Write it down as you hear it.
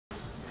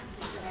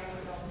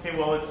Okay,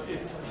 well,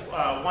 it's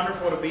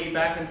wonderful to be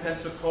back in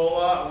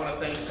Pensacola. I want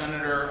to thank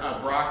Senator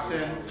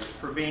Broxson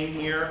for being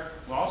here.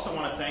 We also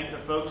want to thank the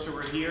folks who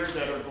are here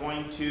that are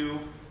going to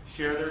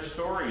share their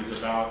stories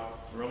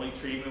about early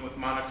treatment with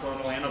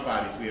monoclonal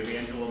antibodies. We have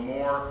Angela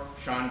Moore,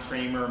 Sean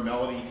Tramer,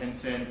 Melody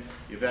Hinson,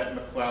 Yvette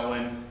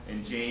McClellan,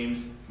 and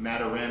James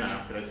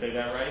Matarena. Did I say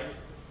that right?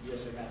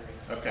 Yes, sir,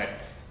 Matarena. Okay,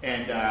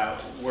 and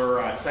we're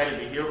excited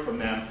to hear from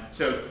them.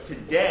 So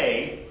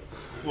today,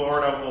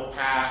 Florida will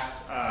pass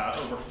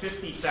over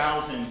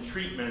 50,000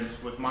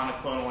 treatments with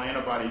monoclonal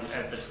antibodies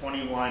at the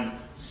 21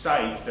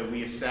 sites that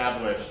we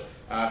established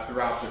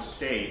throughout the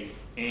state.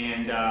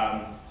 And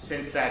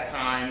since that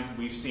time,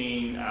 we've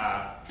seen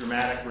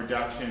dramatic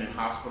reduction in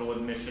hospital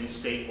admissions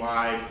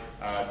statewide,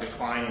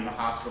 decline in the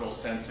hospital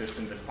census,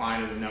 and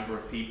decline in the number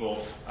of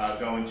people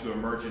going to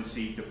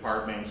emergency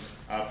departments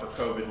for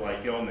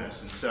COVID-like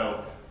illness. And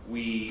so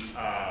we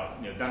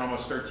done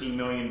almost 13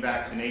 million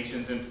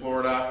vaccinations in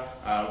Florida.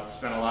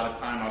 Spent a lot of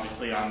time,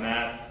 obviously, on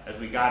that. As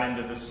we got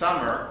into the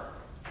summer,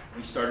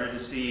 we started to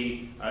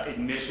see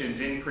admissions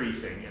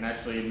increasing, and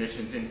actually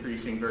admissions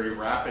increasing very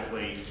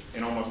rapidly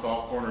in almost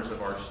all corners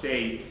of our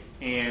state.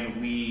 And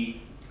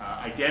we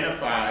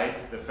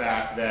identified the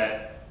fact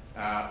that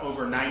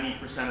over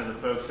 90% of the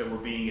folks that were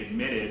being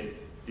admitted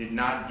did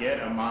not get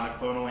a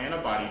monoclonal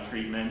antibody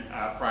treatment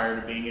prior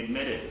to being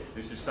admitted.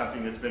 This is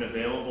something that's been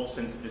available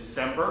since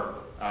December.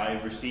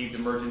 It received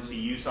emergency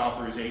use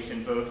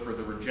authorization both for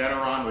the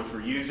Regeneron, which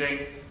we're using,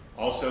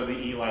 also the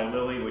Eli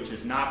Lilly, which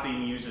is not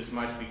being used as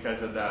much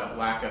because of the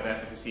lack of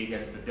efficacy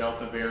against the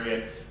Delta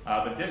variant.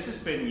 But this has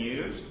been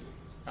used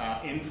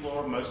in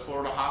Florida. Most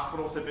Florida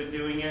hospitals have been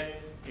doing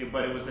it.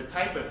 But it was the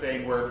type of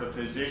thing where if a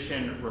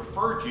physician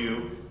referred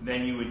you,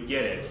 then you would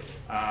get it.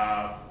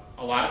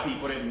 A lot of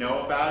people didn't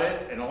know about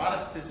it, and a lot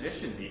of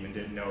physicians even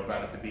didn't know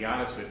about it, to be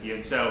honest with you.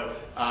 And so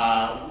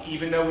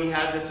even though we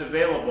had this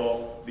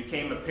available, it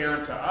became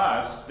apparent to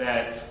us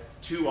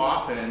that too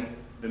often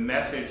the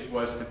message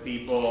was to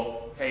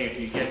people, hey, if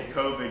you get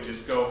COVID,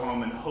 just go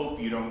home and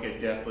hope you don't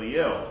get deathly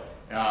ill.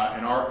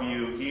 And our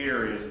view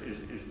here is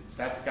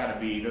that's got to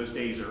be, those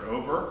days are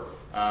over.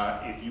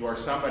 If you are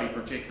somebody,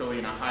 particularly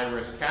in a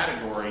high-risk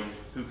category,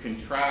 who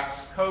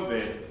contracts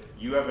COVID,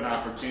 you have an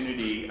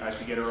opportunity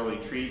to get early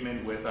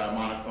treatment with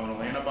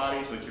monoclonal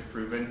antibodies, which have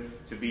proven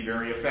to be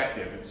very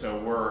effective. And so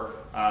we're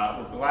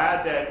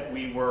glad that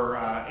we were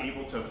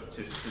able to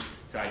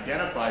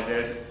identify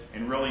this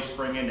and really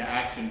spring into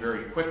action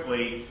very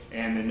quickly.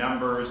 And the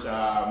numbers,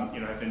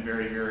 have been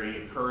very, very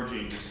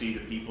encouraging to see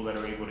the people that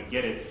are able to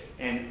get it.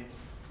 And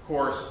of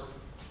course,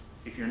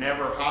 if you're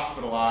never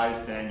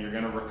hospitalized, then you're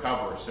going to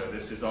recover. So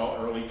this is all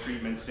early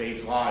treatment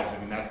saves lives. I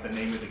mean, that's the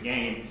name of the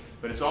game.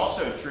 But it's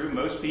also true,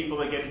 most people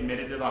that get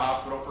admitted to the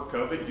hospital for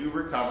COVID do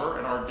recover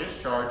and are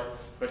discharged.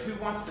 But who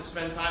wants to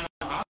spend time in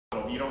the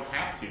hospital? You don't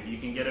have to. You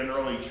can get an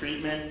early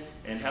treatment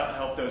and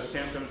help those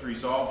symptoms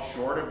resolve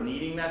short of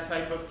needing that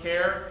type of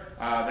care.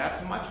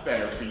 That's much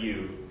better for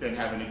you than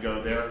having to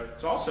go there.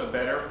 It's also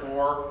better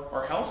for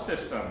our health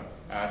system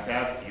to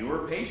have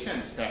fewer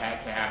patients to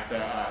have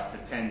to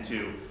tend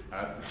to.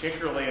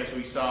 Particularly as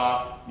we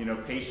saw,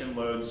 patient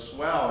loads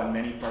swell in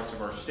many parts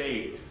of our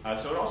state.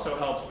 So it also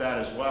helps that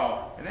as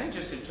well. And then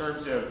just in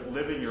terms of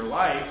living your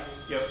life,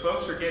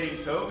 folks are getting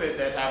COVID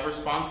that have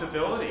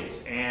responsibilities.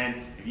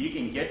 And if you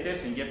can get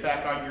this and get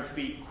back on your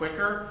feet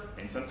quicker,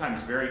 and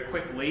sometimes very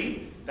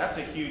quickly, that's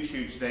a huge,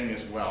 huge thing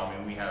as well. I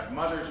mean, we have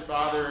mothers,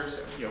 fathers,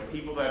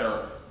 people that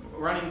are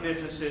running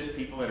businesses,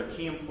 people that are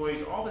key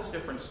employees, all this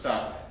different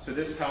stuff. So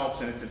this helps,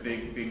 and it's a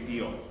big, big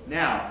deal.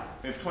 Now,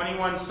 we have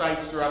 21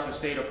 sites throughout the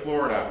state of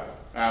Florida.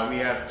 We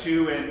have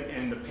 2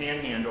 in the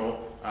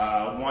Panhandle,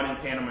 1 in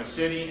Panama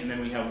City, and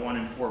then we have 1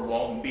 in Fort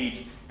Walton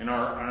Beach. And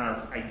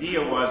our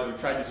idea was we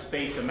tried to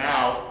space them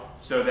out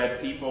so that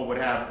people would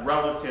have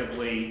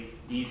relatively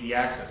easy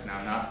access.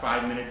 Now, not a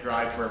 5-minute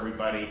drive for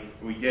everybody,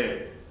 we did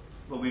it.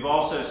 But we've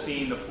also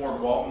seen the Fort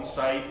Walton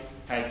site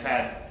has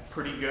had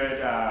pretty good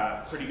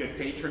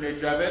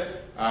patronage of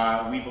it.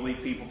 We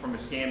believe people from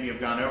Escambia have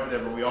gone over there,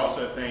 but we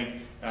also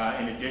think,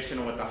 in addition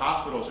to what the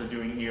hospitals are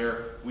doing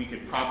here, we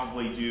could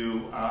probably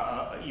do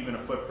even a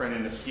footprint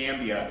in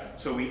Escambia.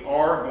 So we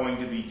are going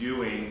to be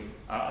doing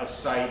a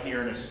site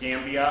here in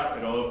Escambia.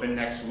 It'll open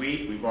next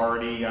week. We've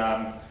already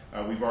got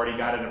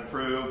it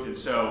approved, and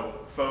so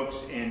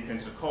folks in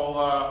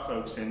Pensacola,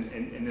 folks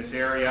in this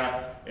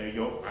area,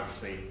 you'll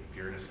obviously, if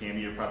you're in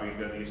Escambia, you're probably going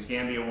to go to the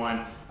Escambia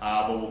one,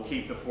 but we'll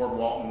keep the Fort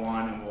Walton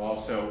one, and we'll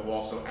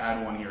also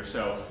add one here.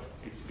 So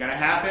it's going to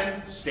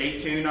happen. Stay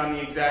tuned on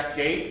the exact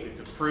date. It's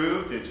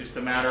approved. It's just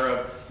a matter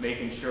of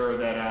making sure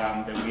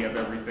that we have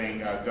everything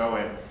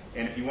going.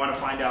 And if you want to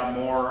find out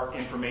more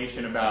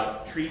information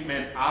about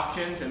treatment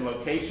options and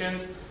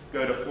locations,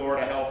 go to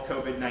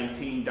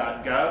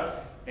floridahealthcovid19.gov.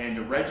 And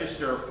to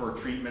register for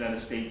treatment at a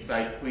state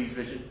site, please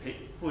visit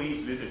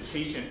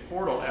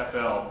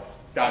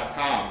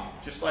patientportalfl.com.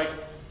 Just like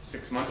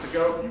 6 months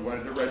ago, if you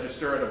wanted to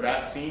register at a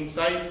vaccine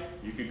site,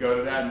 you could go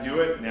to that and do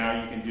it. Now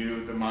you can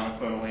do the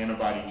monoclonal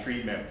antibody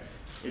treatment.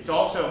 It's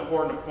also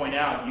important to point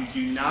out you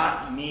do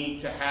not need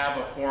to have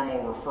a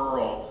formal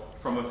referral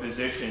from a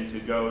physician to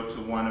go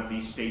to one of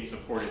these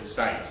state-supported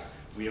sites.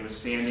 We have a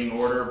standing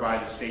order by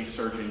the state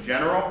surgeon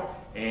general,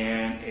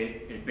 and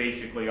it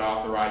basically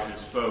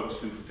authorizes folks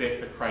who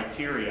fit the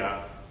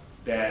criteria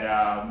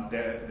that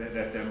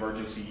the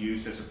emergency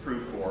use is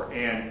approved for.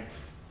 And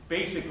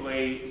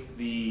basically,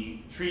 the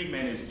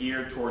treatment is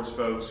geared towards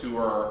folks who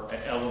are at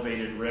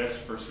elevated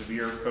risk for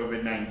severe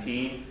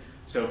COVID-19.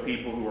 So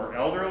people who are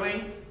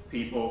elderly,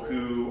 people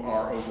who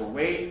are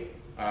overweight,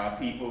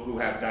 people who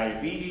have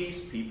diabetes,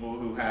 people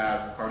who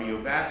have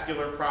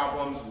cardiovascular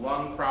problems,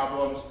 lung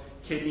problems,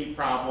 kidney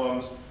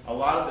problems, a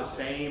lot of the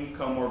same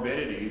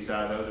comorbidities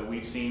that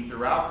we've seen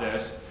throughout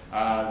this.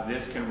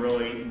 This can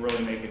really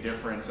make a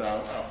difference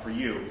for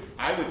you.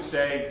 I would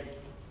say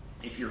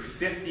if you're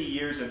 50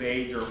 years of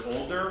age or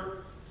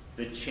older,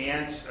 the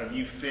chance of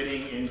you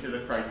fitting into the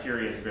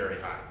criteria is very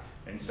high.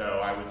 And so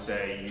I would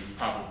say you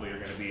probably are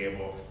going to be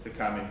able to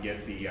come and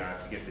get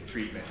the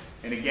treatment.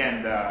 And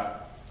again,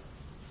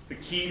 the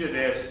key to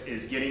this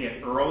is getting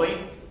it early.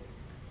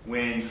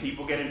 When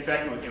people get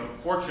infected,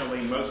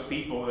 fortunately, most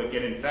people that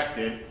get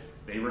infected,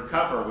 they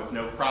recover with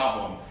no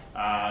problem.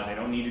 They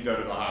don't need to go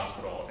to the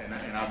hospital,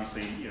 and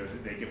obviously,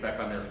 they get back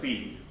on their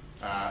feet.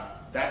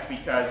 That's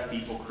because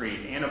people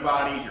create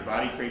antibodies. Your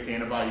body creates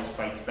antibodies,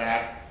 fights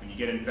back when you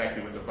get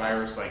infected with a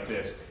virus like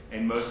this.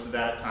 And most of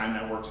that time,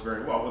 that works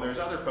very well. Well, there's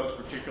other folks,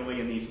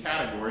 particularly in these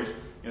categories,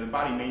 the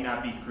body may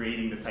not be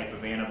creating the type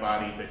of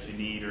antibodies that you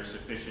need or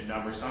sufficient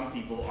numbers. Some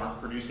people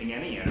aren't producing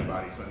any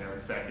antibodies when they're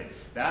infected.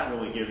 That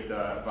really gives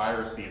the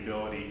virus the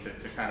ability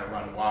to kind of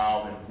run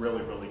wild and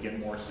really get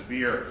more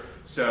severe.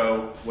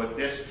 So what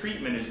this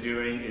treatment is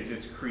doing is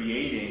it's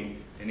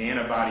creating an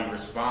antibody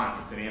response.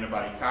 It's an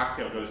antibody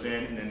cocktail goes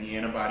in, and then the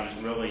antibodies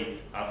really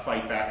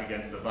fight back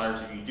against the virus.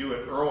 If you do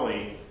it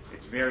early,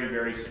 it's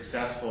very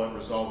successful at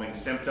resolving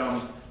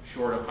symptoms,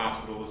 short of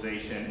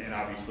hospitalization, and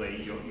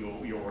obviously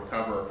you'll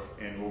recover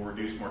and will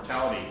reduce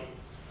mortality.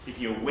 If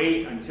you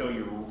wait until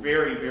you're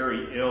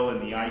very ill in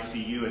the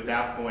ICU at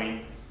that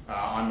point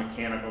on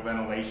mechanical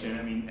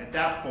ventilation, at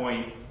that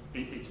point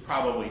it's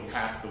probably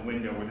past the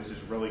window where this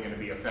is really going to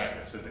be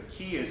effective. So the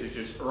key is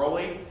just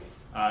early.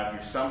 If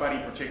you're somebody,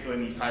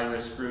 particularly in these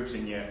high-risk groups,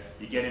 and you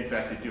get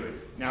infected, do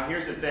it. Now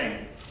here's the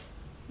thing.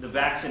 The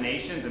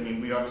vaccinations,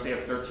 we obviously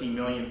have 13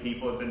 million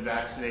people have been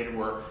vaccinated.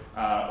 We're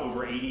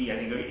over 80, I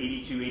think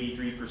 82,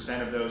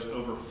 83% of those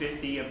over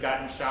 50 have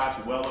gotten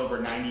shots. Well over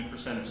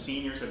 90% of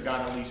seniors have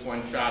gotten at least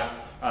one shot.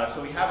 So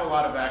we have a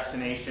lot of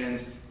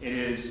vaccinations. It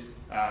is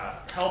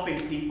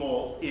helping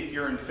people, if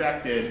you're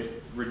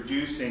infected,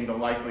 reducing the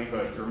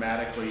likelihood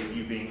dramatically of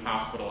you being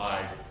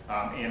hospitalized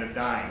and of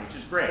dying, which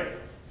is great. At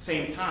the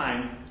same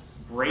time,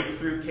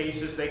 breakthrough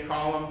cases, they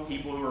call them,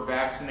 people who are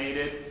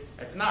vaccinated,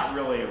 it's not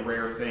really a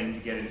rare thing to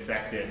get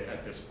infected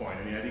at this point.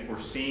 I think we're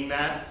seeing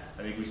that.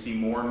 I think we see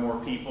more and more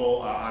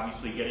people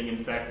obviously getting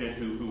infected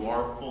who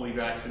are fully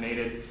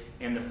vaccinated.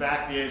 And the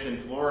fact is, in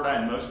Florida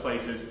and most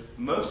places,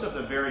 most of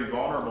the very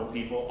vulnerable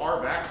people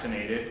are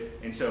vaccinated.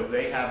 And so if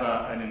they have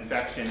an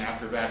infection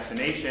after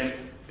vaccination,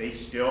 they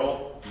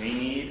still may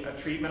need a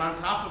treatment on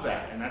top of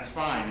that, and that's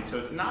fine. And so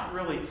it's not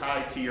really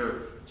tied to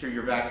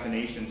your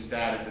vaccination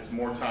status. It's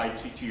more tied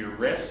to your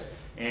risk.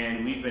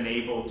 And we've been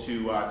able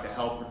to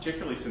help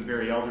particularly some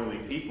very elderly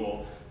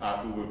people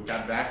who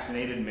got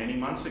vaccinated many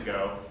months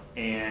ago,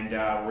 and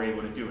were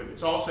able to do it.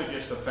 It's also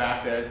just the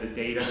fact that as the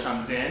data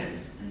comes in,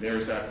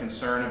 there's a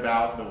concern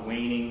about the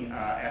waning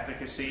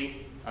efficacy.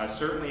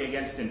 Certainly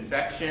against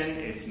infection,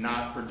 it's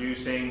not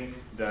producing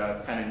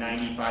the kind of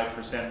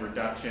 95%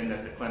 reduction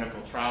that the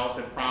clinical trials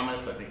have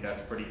promised. I think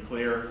that's pretty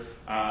clear.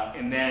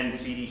 And then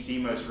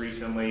CDC most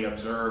recently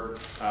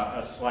observed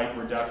a slight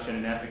reduction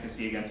in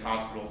efficacy against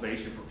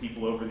hospitalization for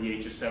people over the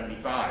age of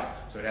 75.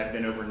 So it had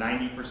been over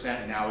 90%,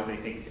 and now they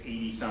think it's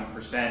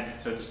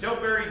 80-some%. So it's still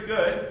very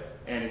good,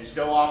 and it's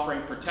still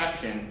offering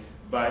protection,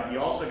 but you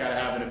also got to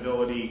have an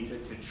ability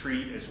to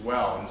treat as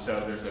well. And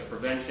so there's a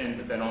prevention,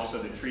 but then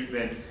also the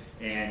treatment.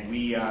 And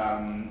we,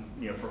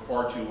 for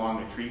far too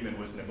long, the treatment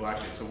was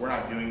neglected. So we're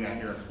not doing that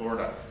here in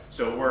Florida.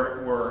 So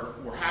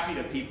we're happy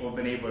that people have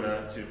been able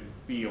to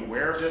be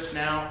aware of this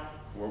now.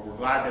 We're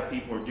glad that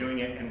people are doing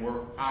it, and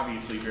we're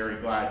obviously very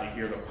glad to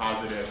hear the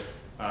positive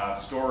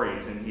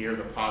stories and hear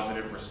the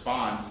positive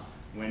response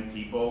when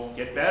people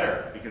get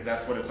better, because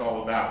that's what it's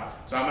all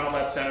about. So I'm going to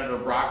let Senator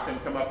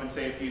Broxson come up and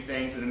say a few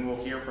things, and then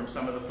we'll hear from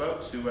some of the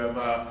folks who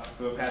have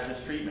had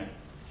this treatment.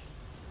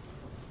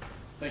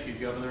 Thank you,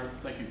 Governor.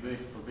 Thank you, Vic,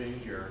 for being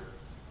here.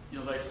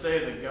 They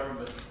say the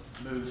government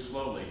moves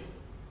slowly,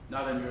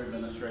 not in your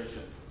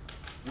administration.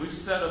 We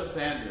set a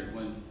standard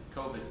when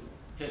COVID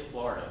hit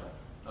Florida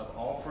of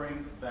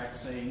offering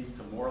vaccines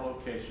to more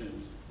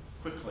locations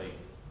quickly,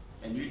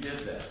 and you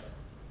did that.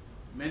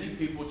 Many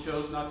people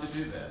chose not to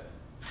do that.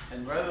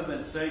 And rather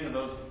than saying to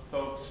those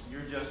folks,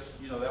 you're just,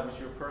 that was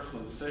your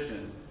personal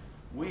decision,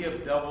 we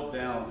have doubled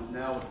down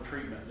now with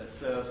treatment that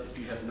says if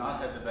you have not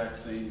had the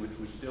vaccine, which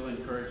we still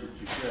encourage that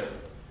you should,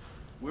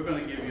 we're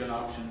going to give you an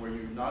option where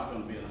you're not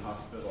going to be in the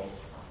hospital.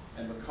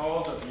 And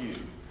because of you,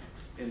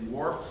 in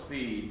warp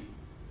speed,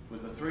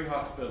 with the 3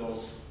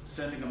 hospitals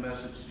sending a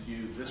message to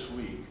you this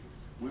week,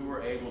 we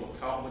were able to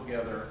cobble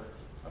together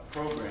a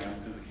program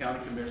through the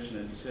county commission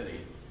and city.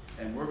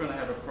 And we're going to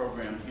have a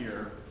program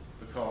here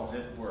because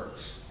it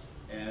works.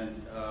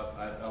 And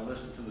I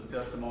listened to the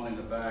testimony in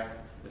the back.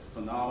 It's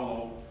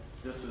phenomenal.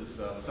 This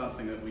is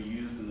something that we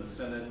used in the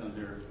Senate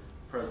under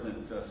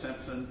President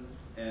Simpson.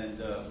 And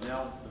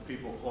now the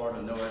people of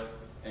Florida know it.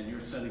 And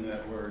you're sending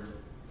that word.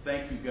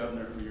 Thank you,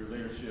 Governor, for your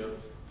leadership.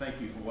 Thank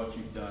you for what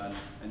you've done.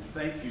 And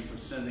thank you for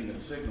sending a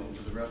signal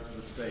to the rest of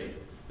the state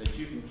that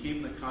you can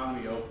keep the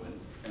economy open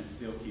and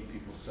still keep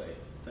people safe.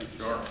 Thank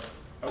you. Sure.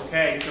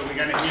 Okay, so we're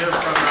going to hear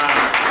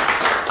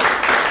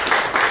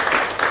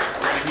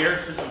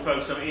from some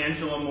folks. So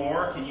Angela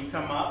Moore, can you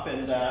come up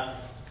and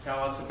tell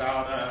us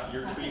about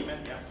your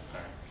treatment? Yeah,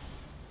 sorry.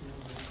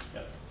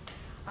 Yep.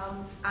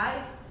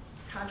 I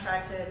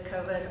contracted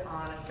COVID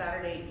on a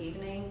Saturday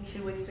evening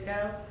 2 weeks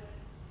ago,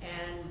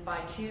 and by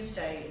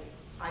Tuesday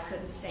I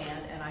couldn't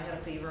stand, and I had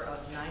a fever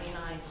of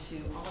 99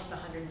 to almost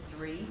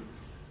 103.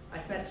 I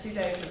spent 2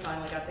 days and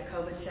finally got the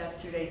COVID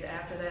test 2 days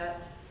after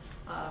that.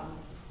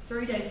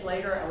 3 days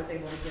later, I was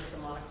able to get the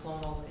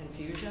monoclonal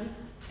infusion,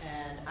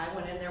 and I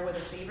went in there with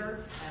a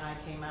fever, and I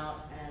came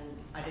out and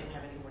I didn't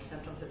have any more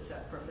symptoms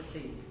except for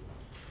fatigue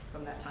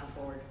from that time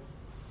forward.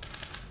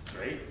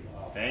 Great.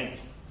 Wow.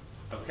 Thanks.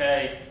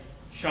 Okay,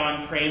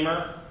 Sean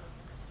Kramer.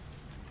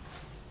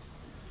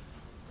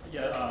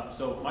 Yeah,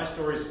 so my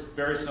story is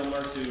very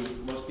similar to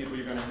most people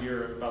you're going to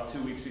hear. About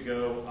 2 weeks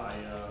ago, I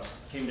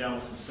came down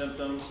with some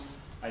symptoms.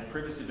 I'd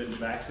previously been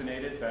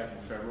vaccinated back in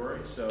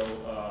February, so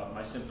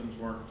my symptoms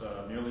weren't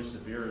nearly as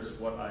severe as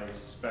what I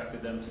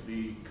suspected them to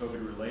be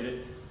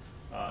COVID-related. It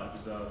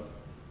was a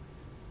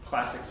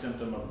classic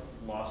symptom of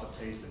loss of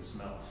taste and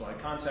smell. So I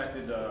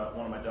contacted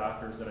one of my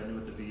doctors that I knew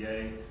at the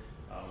VA.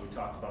 We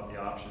talked about the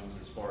options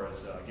as far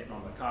as getting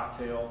on the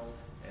cocktail,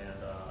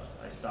 and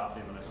I stopped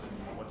him and I said,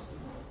 what's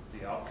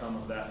the outcome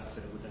of that? He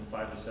said, within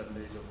 5 to 7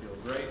 days you'll feel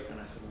great. And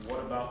I said, well,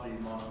 what about the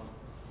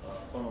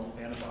monoclonal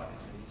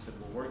antibodies? And he said,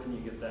 well, where can you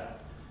get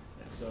that?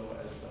 And so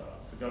as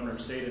the governor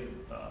stated,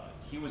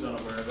 he was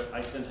unaware of it.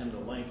 I sent him the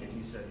link and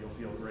he said, you'll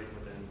feel great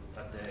within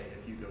a day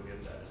if you go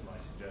get that, is my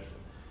suggestion.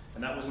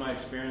 And that was my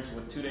experience.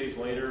 With 2 days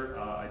later,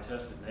 I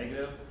tested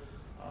negative.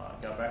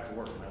 Got back to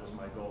work, and that was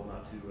my goal,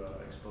 not to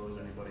expose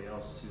anybody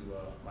else to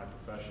my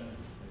profession,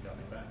 and it got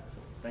me back.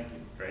 So thank you.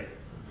 Great.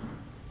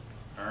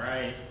 All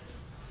right.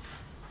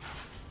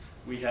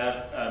 We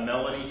have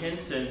Melody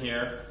Hinson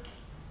here.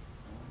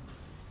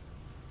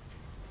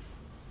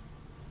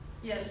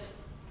 Yes,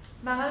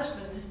 my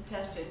husband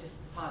tested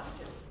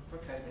positive for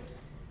COVID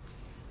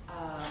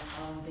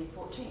on the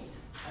 14th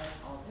of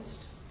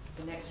August.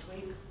 The next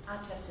week, I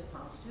tested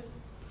positive.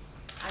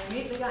 I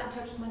immediately got in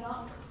touch with my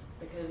doctor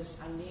because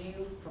I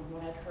knew from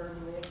what I'd heard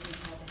and read he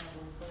had to have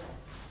a referral.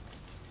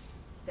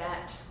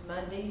 That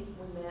Monday,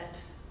 we met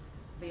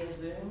via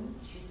Zoom.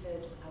 She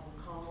said, I will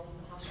call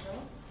the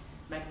hospital,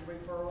 make the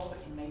referral.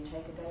 It may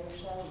take a day or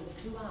so,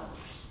 within 2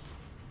 hours.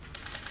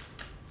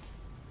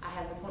 I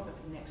had an appointment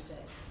for the next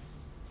day.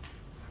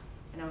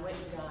 And I went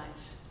and got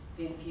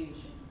the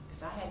infusion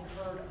because I hadn't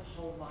heard a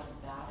whole lot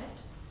about it.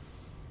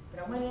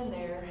 But I went in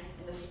there,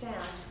 and the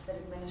staff that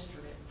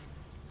administered it,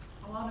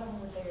 a lot of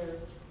them were there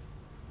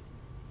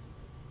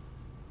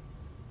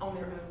on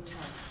their own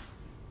time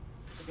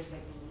because they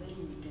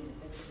believed in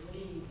it. They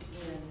believed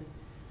in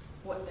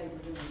what they were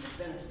doing,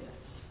 the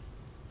benefits.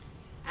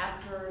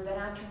 After that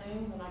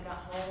afternoon, when I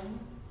got home,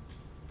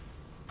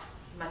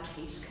 my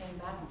taste came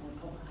back and went,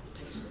 oh,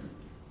 I taste good.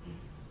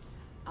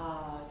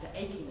 The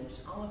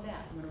achiness, all of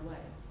that went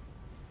away.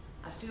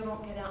 I still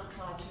don't get out and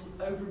try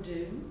to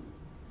overdo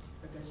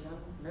because I'm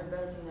no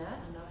better than that.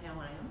 I know how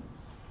I am.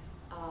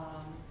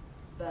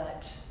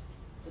 But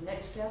the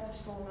next step is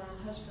for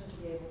my husband to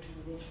be able to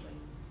eventually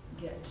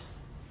get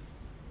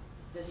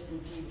this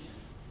infusion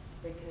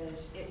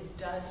because it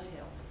does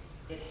help.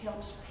 It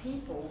helps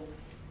people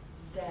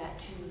that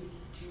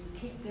to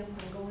keep them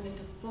from going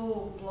into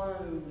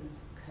full-blown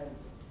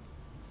COVID.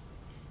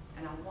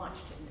 And I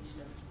watched it, and it's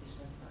no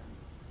fun.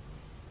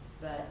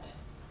 But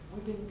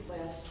we've been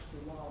blessed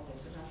through all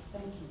this, and I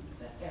thank you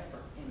for the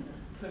effort and the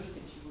push that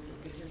you were doing,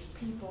 because there's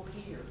people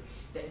here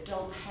that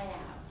don't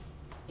have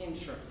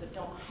insurance, that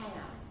don't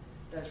have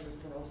those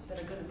referrals,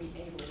 that are going to be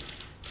able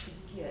to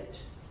get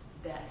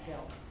that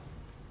help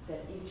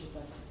that each of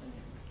us have been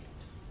able to get.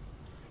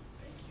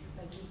 Thank you.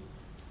 Thank you.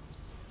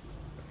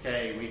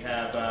 Okay, we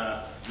have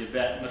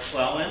Yvette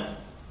McClellan.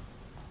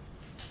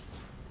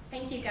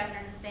 Thank you,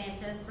 Governor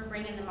DeSantis, for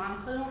bringing the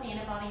monoclonal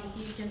antibody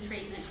infusion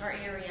treatment to our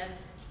area.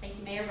 Thank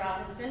you, Mayor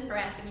Robinson, for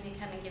asking me to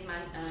come and give my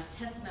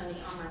testimony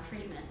on my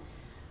treatment.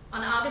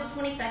 On August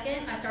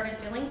 22nd, I started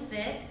feeling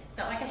sick,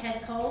 felt like a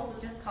head cold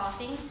with just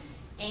coughing,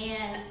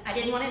 and I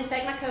didn't want to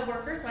infect my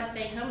coworkers, so I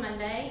stayed home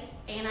Monday,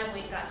 and I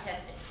went and got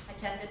tested. I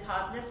tested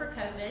positive for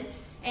COVID,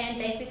 and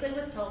basically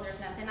was told there's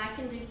nothing I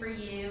can do for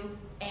you,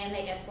 and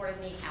they escorted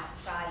me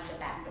outside the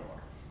back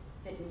door.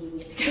 Didn't even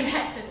get to go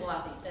back to the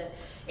lobby. But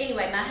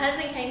anyway, my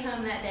husband came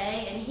home that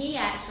day, and he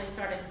actually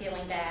started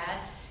feeling bad.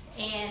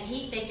 And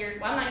he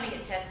figured, well, I'm not going to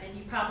get tested.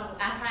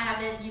 I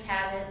have it, you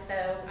have it,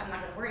 so I'm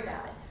not going to worry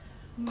about it.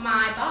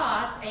 My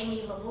boss,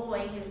 Amy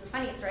Lavoie, who's the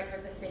finance director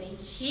of the city,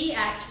 she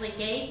actually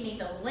gave me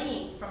the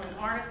link from an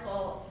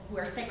article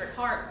where Sacred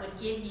Heart would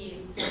give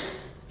you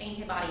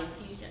antibody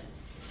infusion.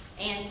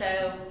 And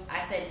so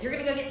I said, you're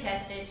going to go get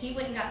tested. He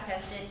went and got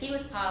tested. He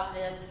was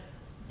positive.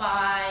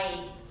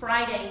 By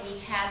Friday, we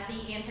had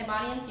the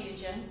antibody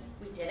infusion.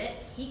 We did it.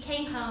 He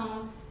came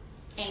home,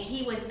 and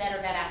he was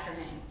better that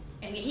afternoon.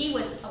 And he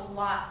was a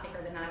lot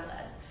sicker than I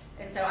was.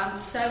 And so I'm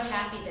so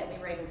happy that we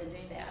were able to do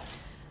that.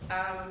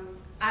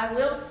 I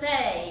will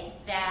say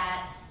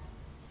that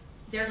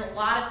there's a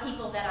lot of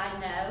people that I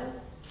know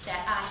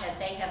that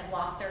they have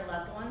lost their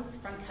loved ones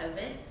from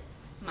COVID.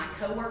 My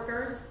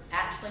coworkers,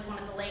 actually one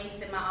of the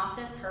ladies in my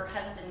office, her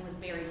husband was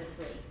buried this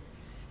week.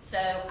 So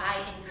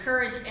I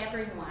encourage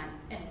everyone,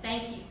 and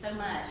thank you so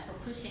much for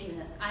pushing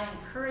this. I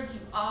encourage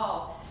you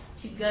all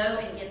to go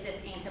and get this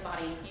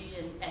antibody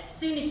infusion as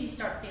soon as you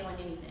start feeling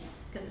anything.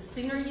 Because the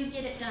sooner you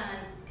get it done,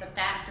 the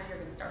faster you're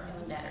going to start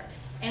feeling better.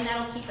 And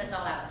that'll keep us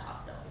all out of the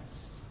hospital.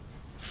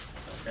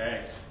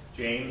 Okay.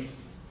 James?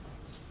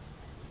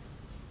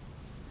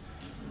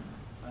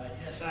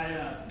 Yes,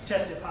 I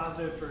tested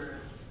positive for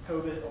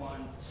COVID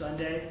on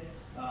Sunday.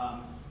 I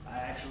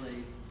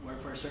actually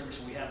work for a service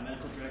where we have a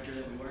medical director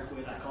that we work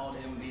with. I called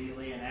him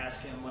immediately and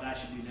asked him what I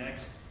should do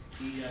next.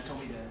 He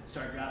told me to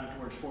start driving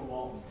towards Fort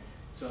Walton.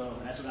 So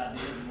that's what I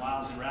did. And while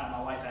I was en route,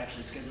 my wife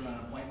actually scheduled an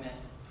appointment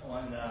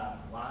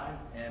online.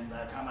 And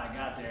by the time I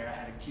got there, I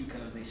had a Q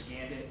code. They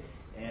scanned it,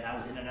 and I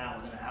was in and out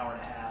within an hour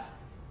and a half.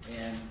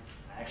 And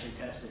I actually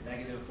tested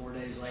negative 4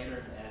 days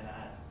later, and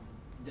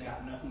I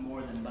got nothing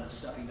more than but a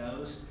stuffy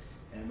nose.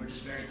 And we're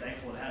just very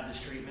thankful to have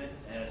this treatment.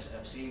 As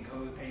I've seen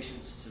COVID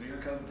patients, severe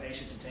COVID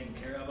patients, and taking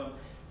care of them,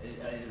 it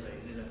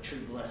is a true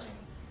blessing.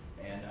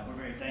 And we're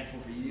very thankful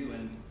for you,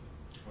 and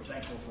we're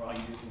thankful for all you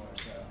do for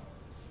us. So.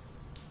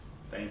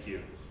 Thank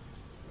you.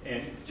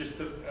 And just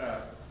to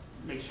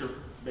make sure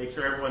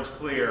everyone's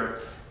clear,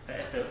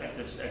 at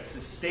the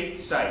state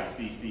sites,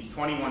 these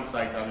 21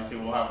 sites, obviously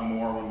we'll have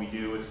more when we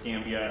do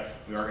Escambia.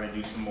 We are going to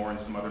do some more in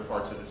some other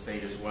parts of the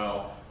state as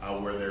well,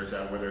 where there's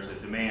a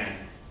demand.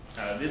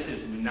 This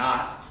is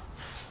not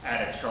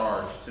at a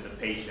charge to the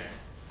patient.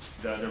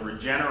 The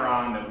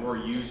Regeneron that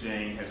we're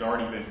using has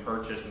already been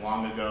purchased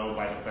long ago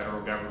by the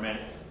federal government.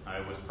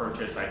 It was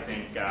purchased, I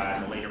think,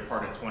 in the later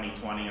part of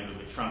 2020 under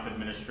the Trump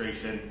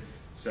administration.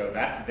 So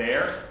that's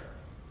there.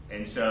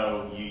 And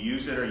so you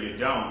use it or you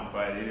don't,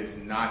 but it is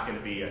not going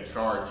to be a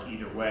charge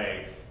either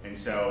way. And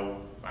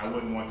so I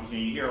wouldn't want, because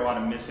you hear a lot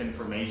of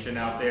misinformation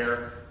out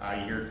there.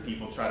 You hear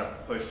people try to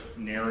push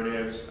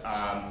narratives.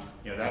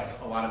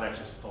 A lot of that's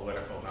just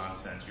political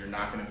nonsense. You're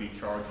not going to be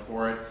charged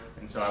for it.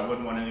 And so I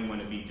wouldn't want anyone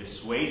to be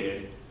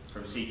dissuaded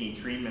from seeking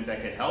treatment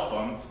that could help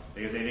them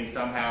because they think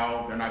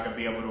somehow they're not going to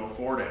be able to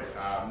afford it.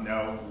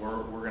 No,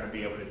 we're going to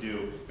be able to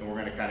do, and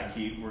we're going to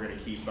keep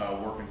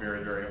working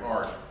very, very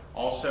hard.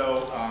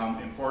 Also,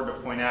 important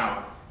to point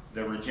out,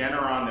 the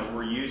Regeneron that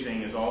we're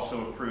using is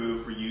also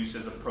approved for use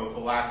as a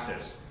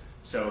prophylaxis.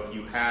 So if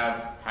you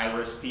have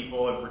high-risk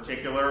people in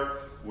particular,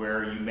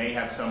 where you may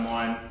have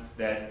someone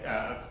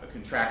that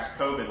contracts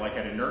COVID, like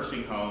at a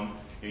nursing home,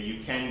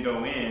 you can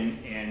go in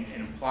and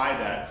apply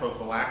that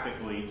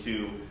prophylactically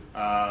to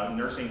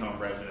nursing home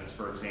residents,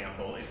 for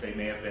example, if they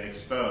may have been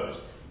exposed.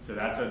 So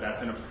that's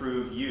an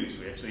approved use.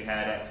 We actually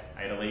I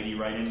had a lady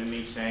write into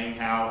me saying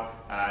how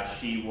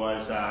she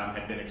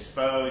had been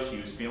exposed,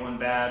 she was feeling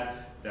bad.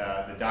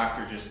 The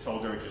doctor just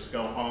told her to just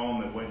go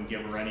home and wouldn't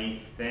give her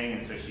anything.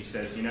 And so she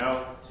says,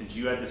 since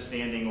you had the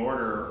standing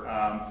order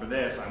for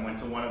this, I went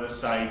to one of the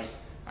sites.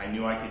 I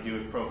knew I could do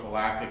it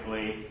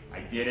prophylactically. I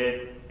did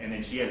it. And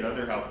then she had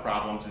other health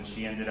problems, and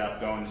she ended up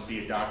going to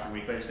see a doctor a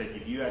week later. Said,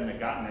 if you hadn't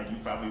gotten that,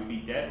 you'd probably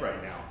be dead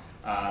right now.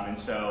 And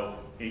so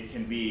it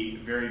can be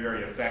very,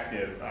 very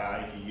effective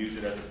if you use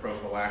it as a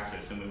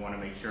prophylaxis, and we want to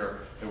make sure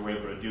that we're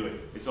able to do it.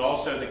 It's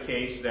also the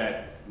case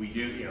that we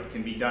do,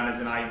 can be done as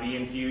an IV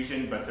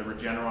infusion, but the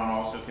Regeneron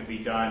also can be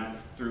done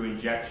through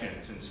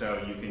injections. And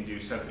so you can do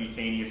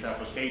subcutaneous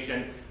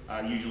application,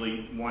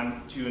 usually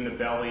 2 in the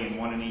belly and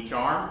 1 in each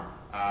arm.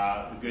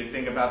 The good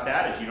thing about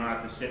that is you don't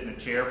have to sit in a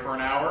chair for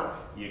an hour.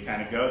 You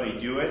kind of go, they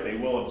do it, they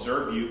will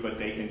observe you, but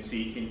they can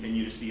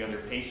continue to see other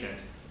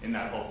patients in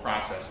that whole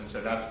process. And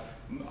so that's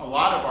a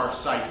lot of our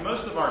sites.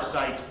 Most of our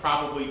sites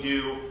probably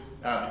do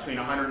between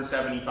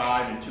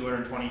 175 and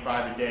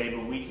 225 a day,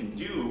 but we can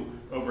do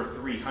over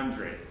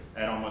 300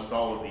 at almost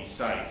all of these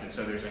sites. And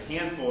so there's a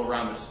handful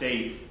around the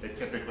state that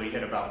typically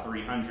hit about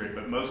 300,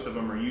 but most of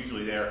them are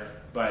usually there.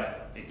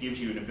 But it gives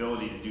you an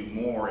ability to do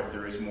more if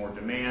there is more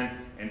demand.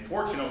 And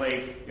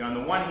fortunately, on the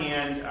one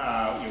hand,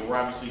 we're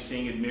obviously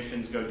seeing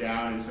admissions go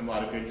down and a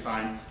lot of good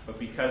signs, but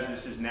because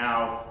this is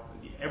now,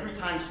 every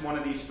time one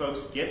of these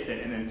folks gets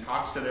it and then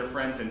talks to their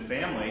friends and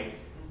family,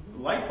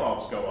 light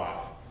bulbs go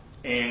off.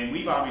 And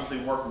we've obviously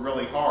worked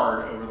really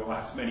hard over the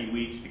last many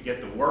weeks to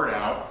get the word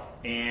out.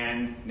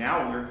 And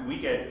now we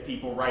get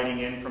people writing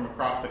in from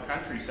across the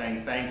country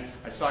saying, thanks,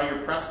 I saw your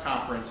press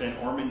conference in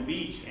Ormond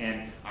Beach,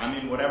 and I'm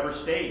in whatever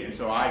state, and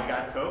so I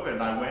got COVID,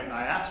 and I went and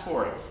I asked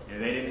for it. And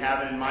they didn't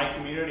have it in my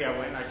community, I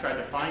went and I tried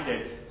to find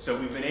it. So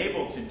we've been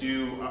able to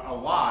do a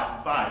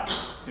lot, but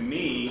to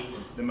me,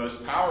 the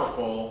most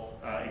powerful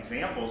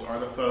examples are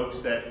the folks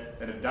that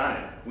have done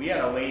it. We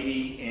had a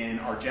lady in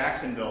our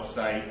Jacksonville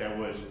site that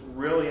was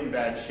really in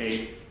bad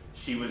shape.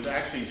 She was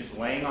actually just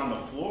laying on the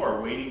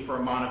floor waiting for a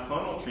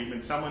monoclonal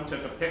treatment. Someone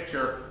took a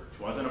picture, which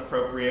wasn't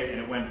appropriate, and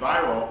it went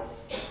viral.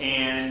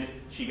 And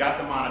she got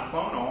the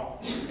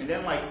monoclonal, and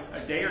then like a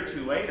day or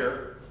two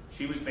later,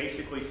 she was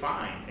basically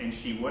fine. And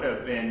she would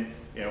have been,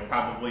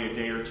 probably a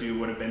day or two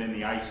would have been in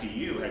the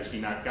ICU had she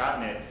not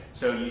gotten it.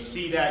 So you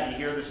see that, you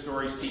hear the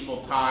stories,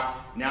 people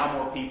talk, now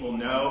more people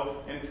know.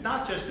 And it's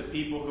not just the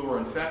people who are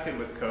infected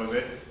with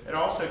COVID, it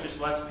also just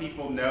lets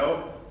people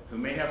know who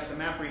may have some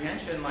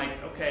apprehension, like,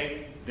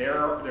 okay, there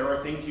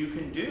are things you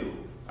can do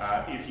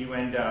if you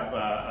end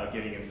up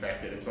getting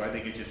infected. And so I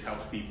think it just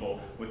helps people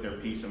with their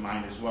peace of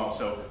mind as well.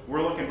 So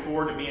we're looking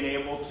forward to being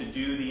able to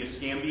do the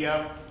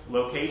Escambia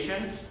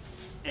location,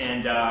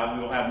 and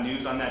we will have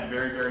news on that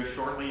very, very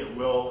shortly. It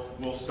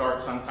will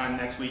start sometime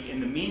next week.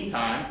 In the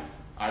meantime,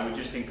 I would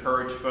just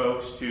encourage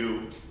folks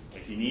to,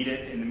 if you need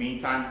it in the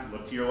meantime,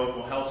 look to your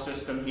local health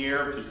system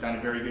here, which has done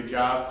a very good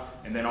job.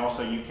 And then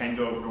also you can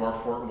go over to our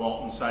Fort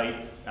Walton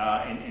site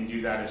and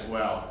do that as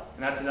well.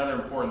 And that's another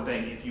important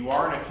thing. If you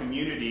are in a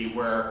community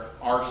where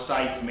our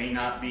sites may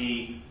not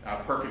be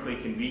perfectly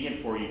convenient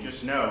for you,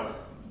 just know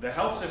the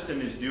health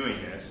system is doing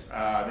this.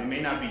 They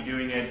may not be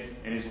doing it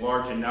in as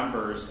large a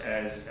numbers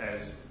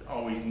as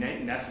always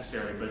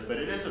necessary, but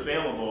it is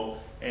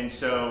available. And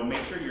so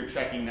make sure you're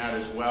checking that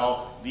as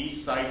well.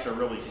 These sites are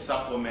really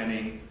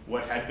supplementing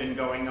what had been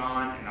going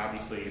on, and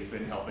obviously it's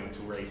been helping to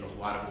raise a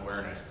lot of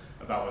awareness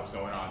about what's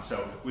going on.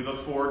 So we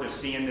look forward to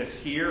seeing this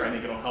here. I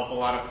think it'll help a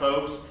lot of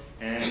folks.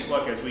 And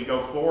look, as we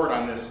go forward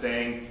on this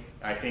thing,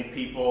 I think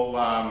people,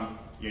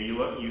 you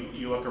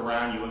look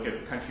around, you look at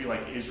a country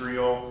like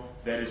Israel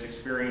that is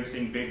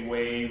experiencing big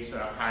waves,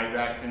 high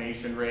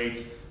vaccination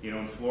rates.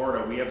 In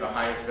Florida, we have the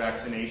highest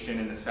vaccination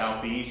in the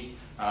Southeast,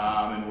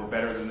 and we're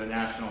better than the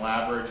national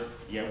average,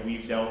 yet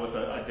we've dealt with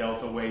a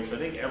Delta wave. So I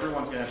think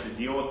everyone's going to have to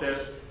deal with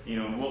this,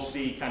 and we'll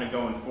see kind of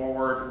going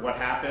forward what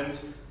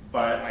happens.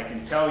 But I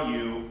can tell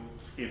you,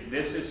 if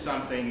this is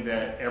something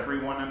that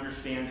everyone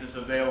understands is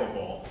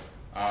available,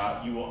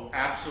 you will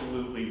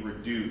absolutely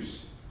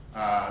reduce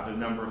the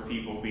number of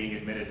people being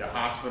admitted to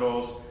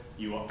hospitals.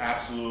 You will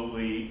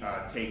absolutely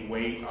take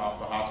weight off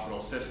the hospital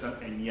system,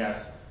 and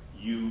yes,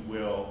 you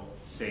will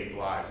save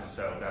lives. And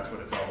so that's what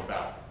it's all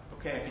about.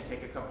 Okay, I can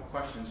take a couple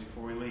questions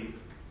before we leave.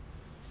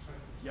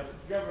 Yep.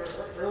 Governor,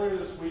 earlier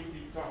this week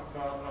you talked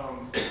about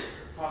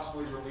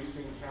possibly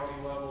releasing county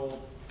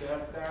level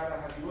death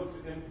data. Have you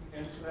looked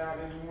into that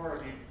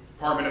anymore?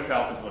 Department of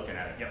Health is looking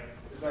at it. Yep.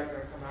 Is that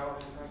going to come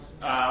out anytime soon?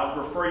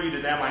 I'll refer you to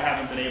them. I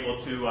haven't been able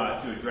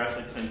to address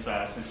it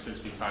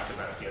since we talked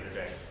about it the other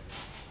day.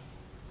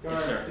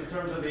 Yes, sir. In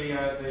terms of the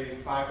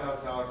 $5,000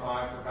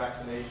 fine for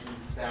vaccination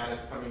status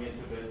coming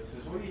into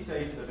businesses, what do you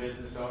say to the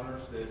business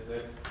owners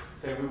that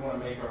say we want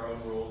to make our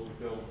own rules and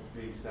feel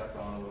being stepped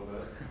on a little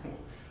bit?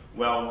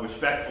 Well,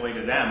 respectfully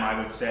to them,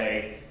 I would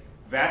say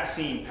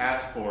vaccine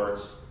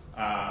passports,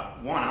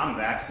 one, I'm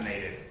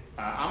vaccinated.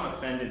 I'm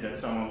offended that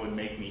someone would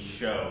make me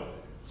show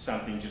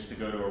something just to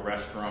go to a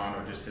restaurant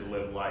or just to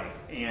live life.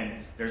 And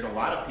there's a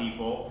lot of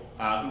people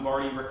who've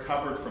already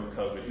recovered from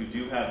COVID who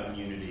do have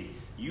immunity.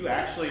 You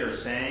actually are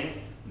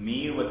saying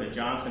me with a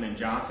Johnson &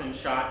 Johnson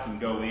shot can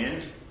go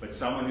in, but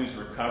someone who's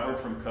recovered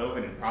from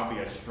COVID and probably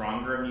has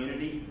stronger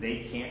immunity, they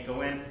can't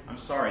go in? I'm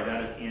sorry,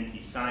 that is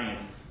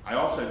anti-science. I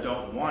also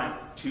don't want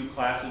two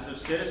classes of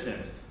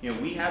citizens.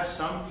 We have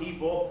some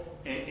people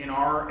in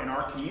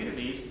our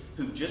communities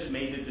who just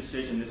made the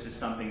decision this is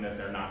something that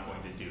they're not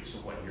going to do. So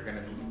what, you're going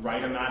to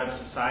write them out of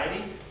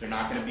society? They're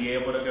not going to be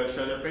able to go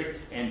show their face?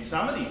 And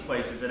some of these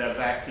places that have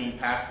vaccine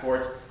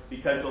passports,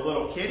 because the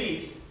little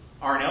kiddies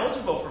aren't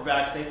eligible for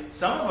vaccine,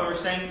 some of them are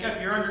saying,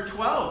 if you're under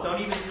 12,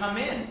 don't even come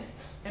in.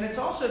 And it's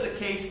also the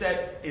case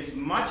that as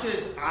much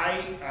as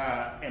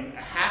I am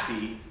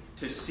happy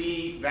to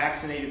see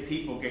vaccinated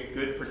people get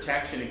good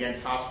protection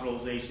against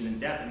hospitalization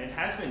and death, and it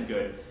has been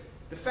good,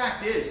 the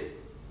fact is,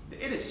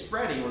 it is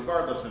spreading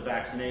regardless of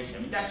vaccination. I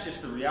mean, that's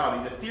just the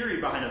reality. The theory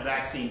behind a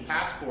vaccine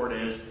passport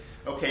is,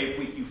 okay,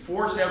 if you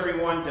force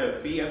everyone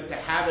to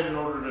have it in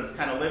order to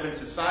kind of live in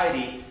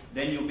society,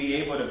 then you'll be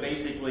able to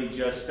basically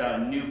just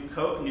nuke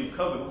COVID.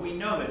 But we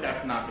know that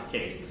that's not the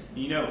case.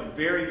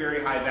 Very,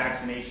 very high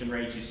vaccination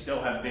rates. You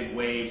still have big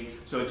waves.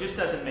 So it just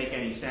doesn't make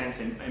any sense.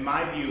 And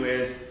my view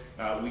is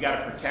we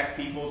got to protect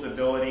people's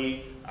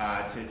ability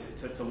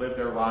to live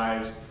their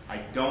lives. I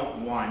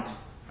don't want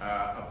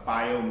a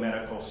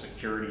biomedical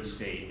security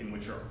state in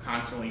which you're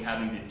constantly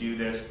having to do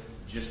this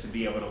just to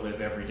be able to live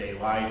everyday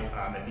life.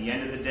 At the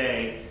end of the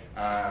day,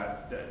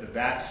 the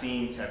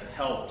vaccines have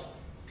helped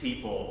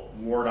people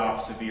ward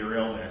off severe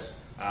illness,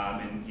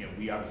 and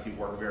we obviously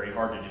work very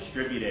hard to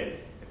distribute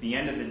it. At the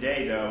end of the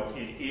day, though,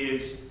 it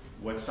is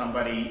what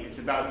somebody, it's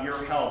about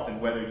your health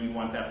and whether you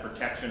want that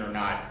protection or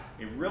not.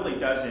 It really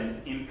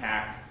doesn't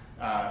impact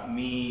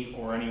me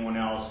or anyone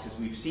else, because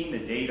we've seen the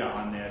data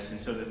on this,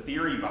 and so the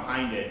theory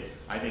behind it,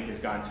 I think, has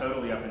gone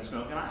totally up in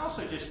smoke. And I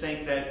also just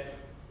think that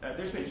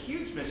there's been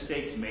huge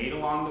mistakes made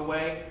along the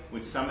way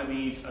with some of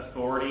these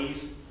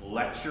authorities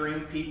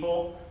lecturing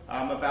people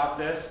about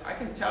this. I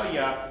can tell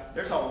you,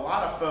 there's a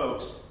lot of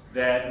folks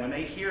that when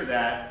they hear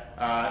that,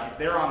 if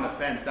they're on the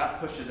fence, that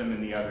pushes them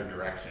in the other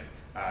direction.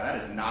 That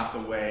is not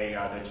the way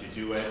that you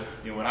do it.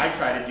 You know, what I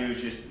try to do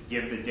is just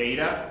give the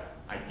data.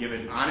 I give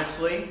it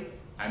honestly.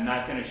 I'm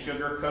not going to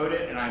sugarcoat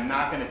it, and I'm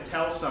not going to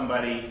tell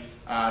somebody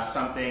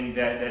something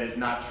that is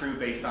not true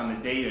based on the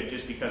data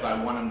just because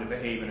I want them to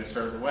behave in a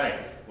certain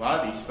way. A lot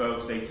of these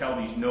folks, they tell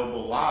these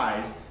noble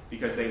lies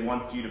because they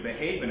want you to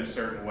behave in a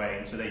certain way,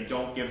 and so they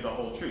don't give the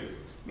whole truth.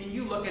 I mean,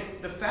 you look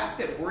at the fact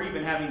that we're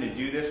even having to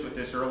do this with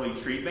this early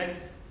treatment,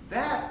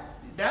 that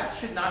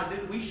should not,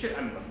 we should,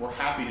 I mean, we're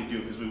happy to do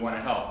it because we want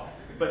to help,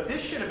 but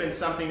this should have been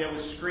something that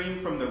was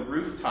screamed from the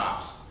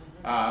rooftops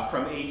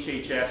from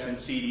HHS and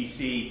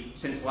CDC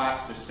since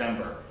last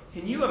December.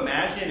 Can you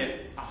imagine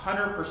if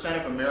 100%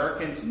 of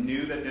Americans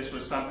knew that this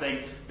was something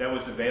that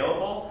was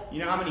available? You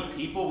know how many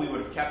people we would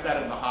have kept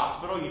out of the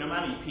hospital? You know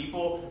how many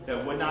people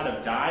that would not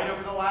have died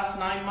over the last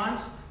 9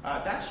 months?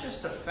 That's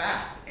just a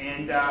fact.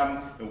 And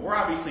we're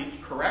obviously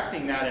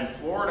correcting that in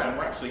Florida, and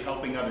we're actually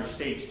helping other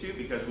states too,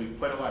 because we've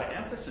put a lot of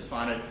emphasis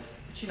on it.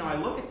 But you know, I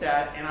look at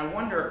that and I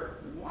wonder,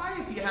 why,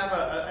 if you have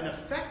an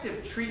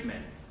effective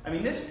treatment, I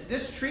mean,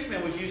 this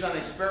treatment was used on an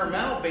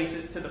experimental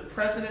basis to the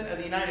President of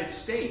the United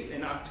States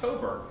in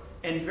October,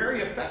 and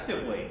very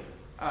effectively.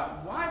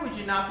 Why would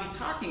you not be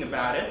talking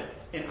about it?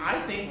 And I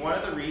think one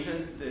of the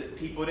reasons that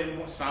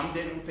some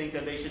didn't think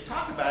that they should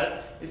talk about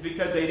it is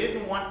because they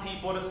didn't want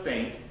people to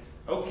think,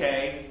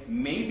 okay,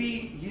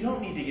 maybe you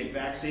don't need to get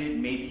vaccinated,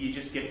 maybe you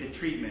just get the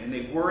treatment. And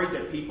they worried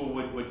that people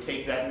would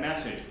take that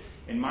message.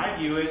 And my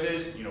view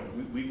is, you know,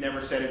 we've never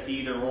said it's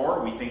either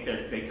or. We think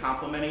that they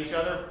complement each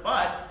other.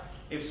 But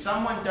if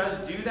someone does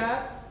do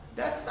that,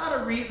 that's not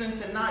a reason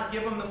to not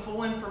give them the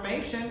full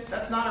information.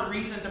 That's not a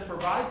reason to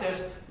provide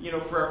this, you know,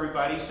 for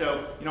everybody.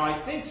 So, you know, I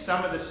think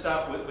some of the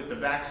stuff with the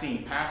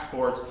vaccine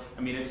passports,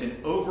 I mean, it's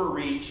an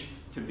overreach.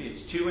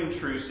 It's too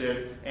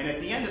intrusive. And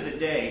at the end of the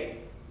day,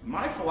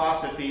 my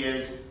philosophy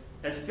is,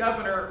 as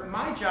governor,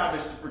 my job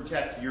is to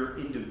protect your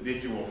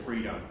individual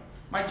freedom.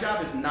 My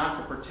job is not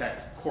to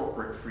protect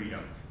corporate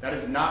freedom. That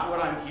is not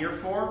what I'm here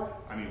for.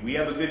 I mean, we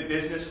have a good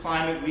business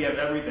climate, we have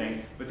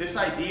everything, but this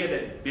idea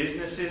that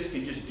businesses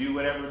can just do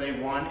whatever they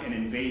want and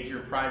invade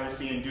your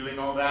privacy and doing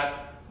all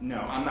that, no,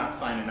 I'm not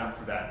signing up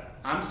for that.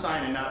 I'm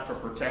signing up for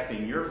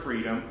protecting your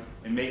freedom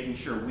and making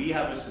sure we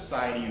have a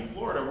society in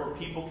Florida where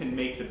people can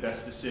make the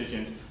best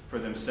decisions for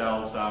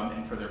themselves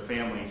and for their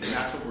families. And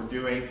that's what we're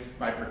doing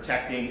by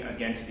protecting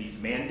against these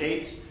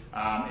mandates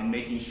and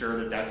making sure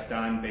that that's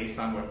done based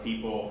on what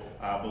people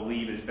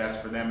believe is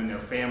best for them and their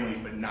families,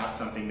 but not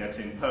something that's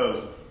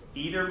imposed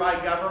either by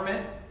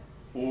government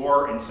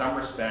or, in some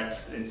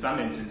respects, in some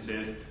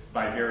instances,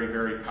 by very,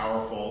 very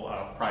powerful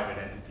private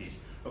entities.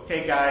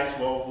 Okay, guys,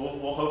 well,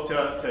 we'll hope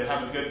to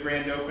have a good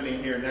grand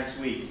opening here next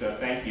week, so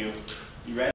thank you. You ready?